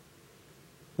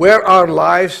 Where are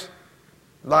lights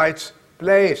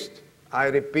placed? I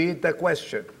repeat the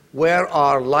question. Where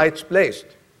are lights placed?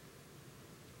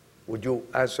 Would you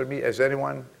answer me? As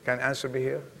anyone can answer me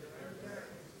here?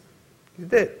 You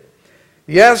did.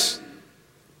 Yes.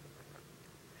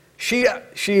 She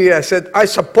said, I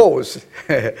suppose,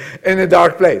 in a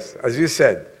dark place, as you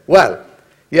said. Well,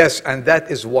 yes, and that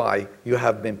is why you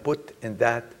have been put in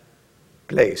that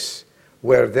place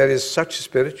where there is such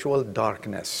spiritual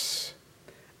darkness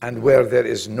and where there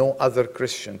is no other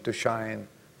Christian to shine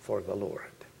for the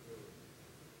Lord.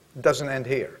 It doesn't end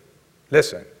here.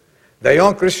 Listen, The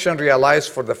young Christian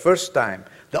realized for the first time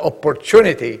the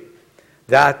opportunity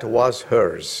that was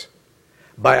hers.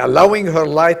 By allowing her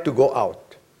light to go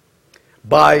out,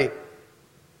 by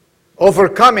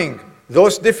overcoming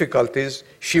those difficulties,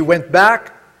 she went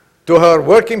back to her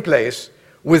working place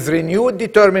with renewed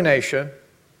determination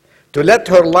to let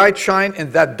her light shine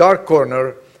in that dark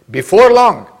corner. Before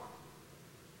long,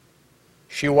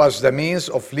 she was the means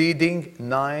of leading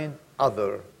 9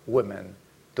 other women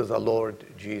to the Lord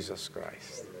Jesus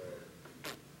Christ.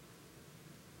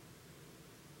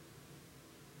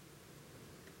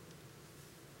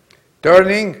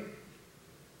 Turning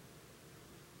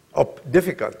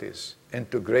difficulties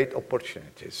into great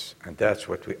opportunities. And that's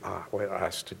what we're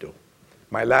asked to do.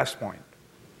 My last point.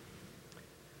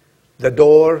 The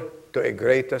door to a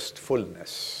greatest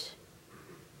fullness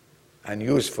and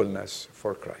usefulness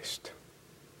for Christ.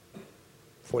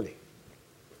 Fully.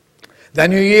 The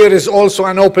new year is also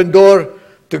an open door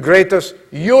to greatest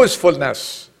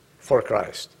usefulness for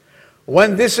Christ.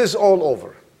 When this is all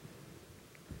over,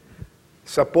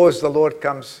 suppose the Lord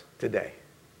comes today,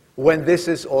 when this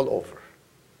is all over,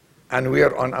 and we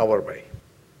are on our way,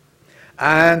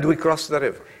 and we cross the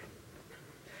river,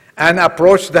 and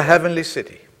approach the heavenly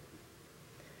city,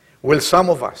 will some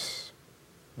of us,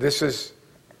 please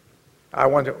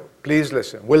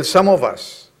listen, will some of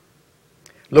us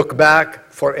look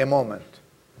back for a moment,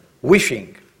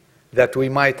 wishing that we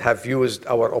might have used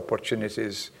our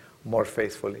opportunities more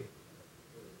faithfully?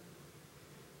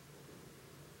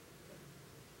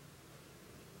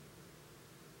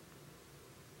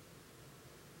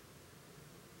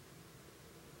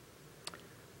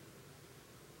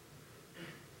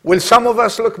 Will some of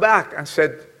us look back and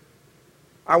said,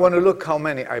 I want to look how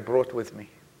many I brought with me?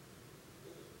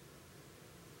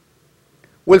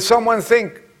 Will someone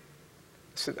think,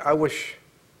 said, I wish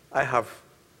I have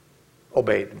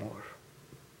obeyed more.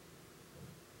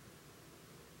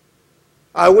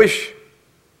 I wish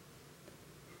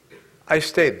I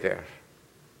stayed there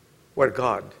where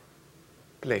God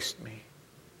placed me.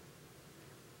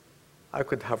 I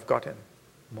could have gotten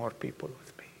more people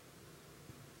with me.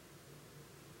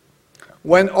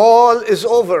 When all is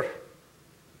over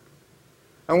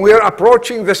and we are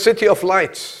approaching the city of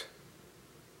lights,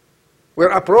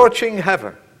 we're approaching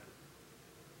heaven,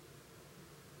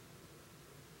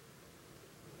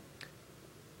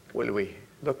 will we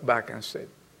look back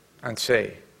and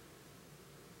say,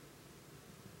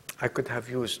 I could have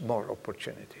used more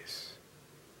opportunities.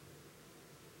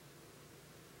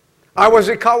 I was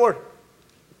a coward.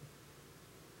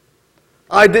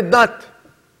 I did not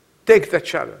take the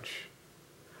challenge.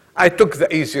 I took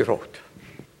the easy road.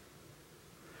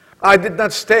 I did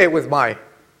not stay with my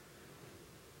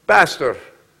pastor,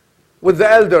 with the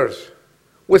elders,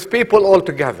 with people all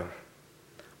together.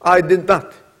 I did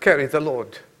not carry the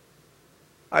load.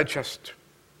 I just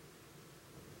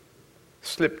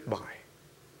slipped by.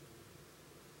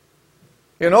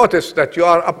 You notice that you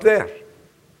are up there.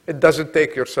 It doesn't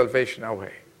take your salvation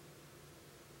away.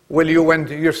 Will you, when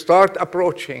you start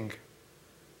approaching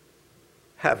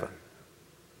heaven,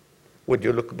 would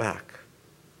you look back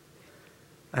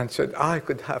and said, I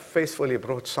could have faithfully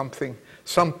brought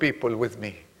some people with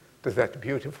me to that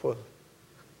beautiful,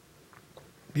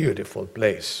 beautiful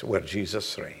place where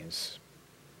Jesus reigns?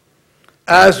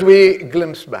 As we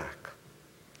glimpse back,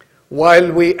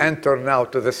 while we enter now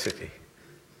to the city,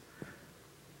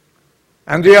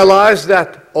 and realize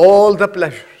that all the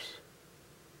pleasures,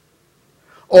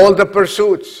 all the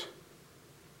pursuits,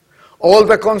 all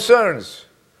the concerns,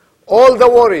 all the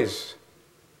worries,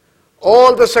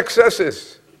 all the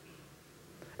successes,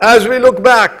 as we look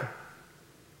back,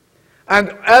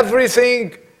 and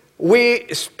everything we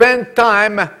spend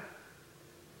time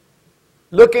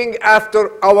looking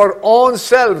after our own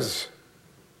selves,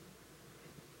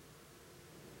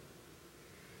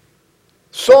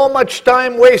 so much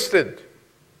time wasted.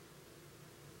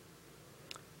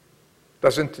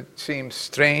 Doesn't it seem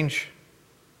strange?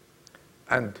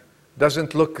 And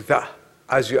doesn't look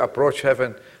as you approach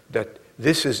heaven, that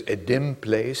this is a dim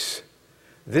place,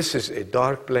 this is a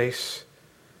dark place?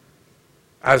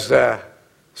 As the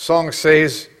song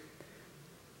says,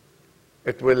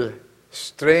 it will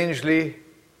strangely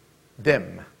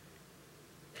dim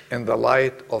in the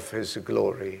light of His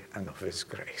glory and of His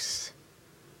grace.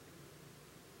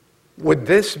 Would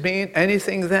this mean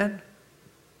anything then?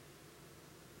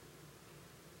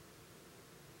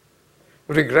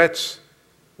 Regrets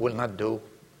will not do.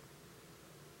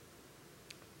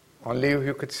 Only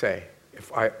you could say,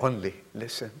 if I only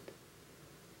listened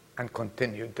and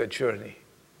continued the journey.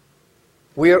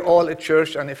 We are all a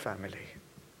church and a family.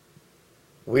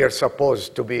 We are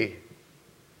supposed to be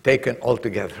taken all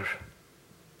together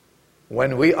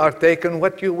when we are taken,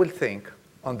 what you will think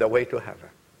on the way to heaven.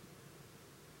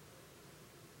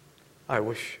 I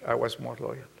wish I was more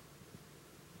loyal.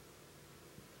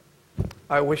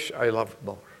 I wish I loved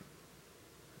more.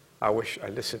 I wish I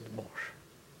listened more.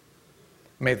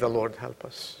 May the Lord help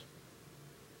us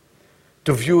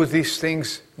to view these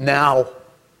things now,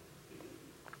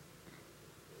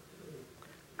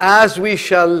 as we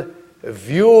shall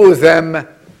view them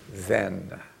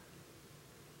then.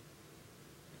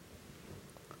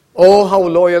 Oh, how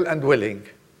loyal and willing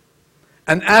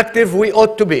and active we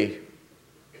ought to be,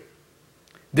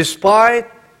 despite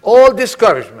all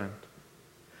discouragement,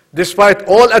 despite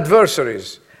all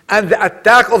adversaries and the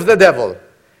attack of the devil,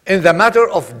 in the matter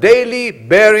of daily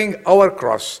bearing our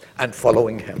cross and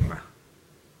following him.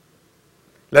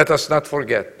 Let us not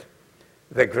forget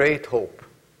the great hope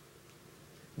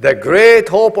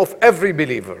of every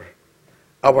believer,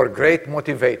 our great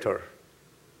motivator,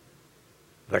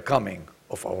 the coming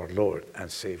of our Lord and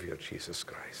Savior Jesus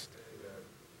Christ. Amen.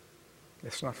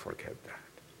 Let's not forget that.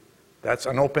 That's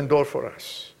an open door for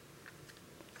us.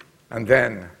 And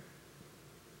then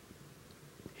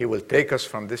he will take us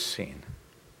from this scene,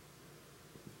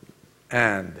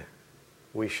 and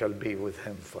we shall be with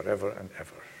him forever and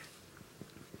ever.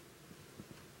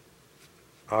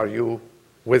 Are you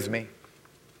with me?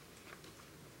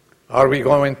 Are we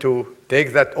going to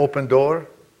take that open door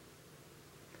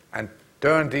and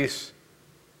turn these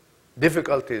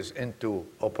difficulties into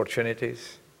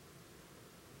opportunities?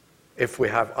 If we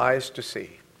have eyes to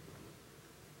see,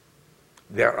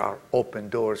 there are open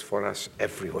doors for us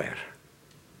everywhere.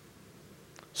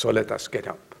 So let us get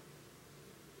up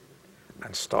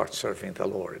and start serving the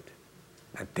Lord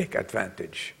and take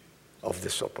advantage of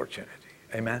this opportunity.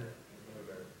 Amen?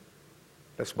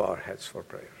 Let's bow our heads for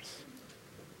prayers.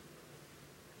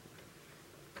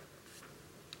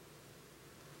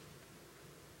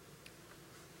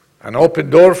 An open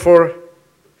door for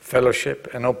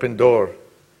fellowship, an open door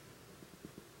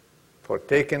for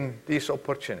taking these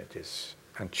opportunities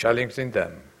and challenging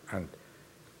them, and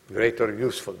greater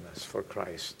usefulness for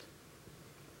Christ.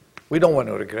 We don't want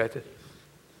to regret it.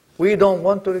 We don't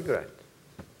want to regret.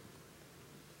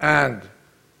 And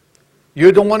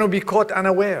you don't want to be caught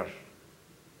unaware.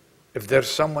 If there's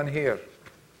someone here who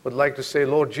would like to say,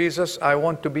 Lord Jesus, I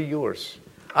want to be yours.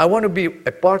 I want to be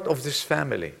a part of this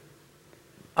family.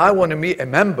 I want to be a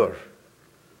member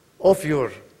of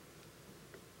your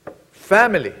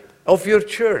family, of your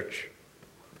church.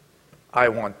 I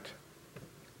want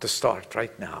to start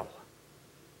right now.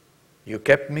 You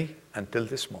kept me until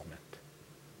this moment.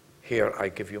 Here I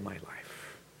give you my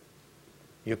life.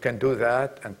 You can do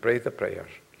that and pray the prayer.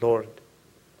 Lord,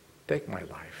 take my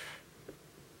life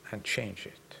and change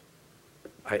it.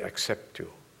 I accept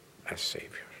you as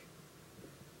Savior.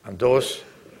 And those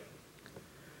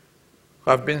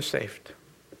who have been saved,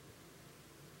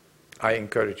 I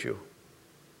encourage you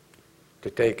to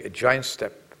take a giant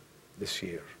step this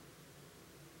year.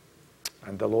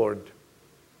 And the Lord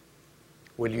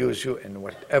will use you in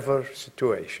whatever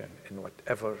situation, in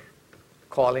whatever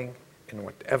calling, in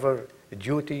whatever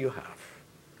duty you have.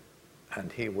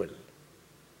 And He will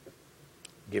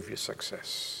give you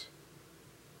success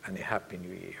and a happy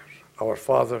new year. Our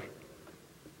Father,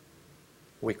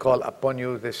 we call upon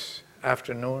you this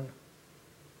afternoon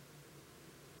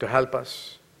to help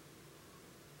us.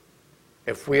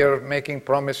 If we are making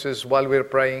promises while we're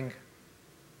praying,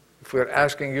 if we're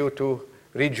asking you to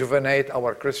rejuvenate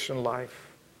our Christian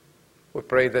life, we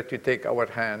pray that you take our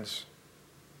hands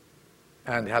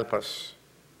and help us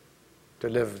to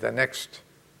live the next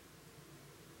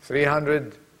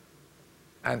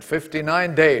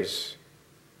 359 days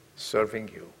serving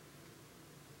you.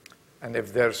 And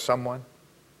if there's someone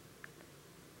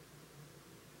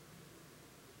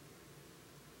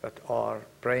that are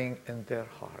praying in their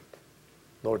heart,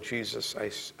 Lord Jesus, I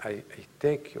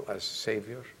take you as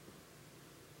Savior.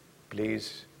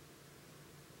 Please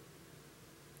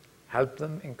help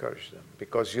them, encourage them,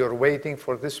 because you're waiting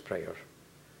for this prayer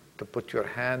to put your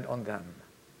hand on them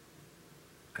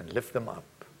and lift them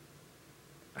up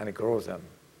and grow them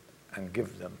and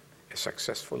give them a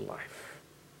successful life.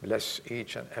 Bless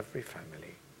each and every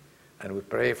family. And we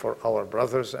pray for our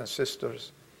brothers and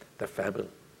sisters, the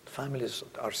families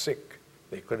that are sick,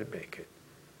 they couldn't make it.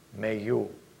 May you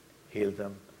heal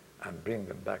them and bring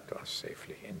them back to us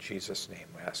safely. In Jesus' name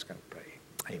we ask and pray.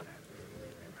 Amen. Amen.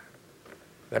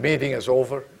 The meeting is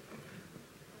over.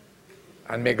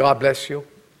 And may God bless you.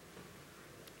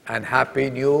 And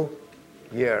Happy New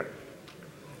Year.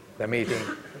 The meeting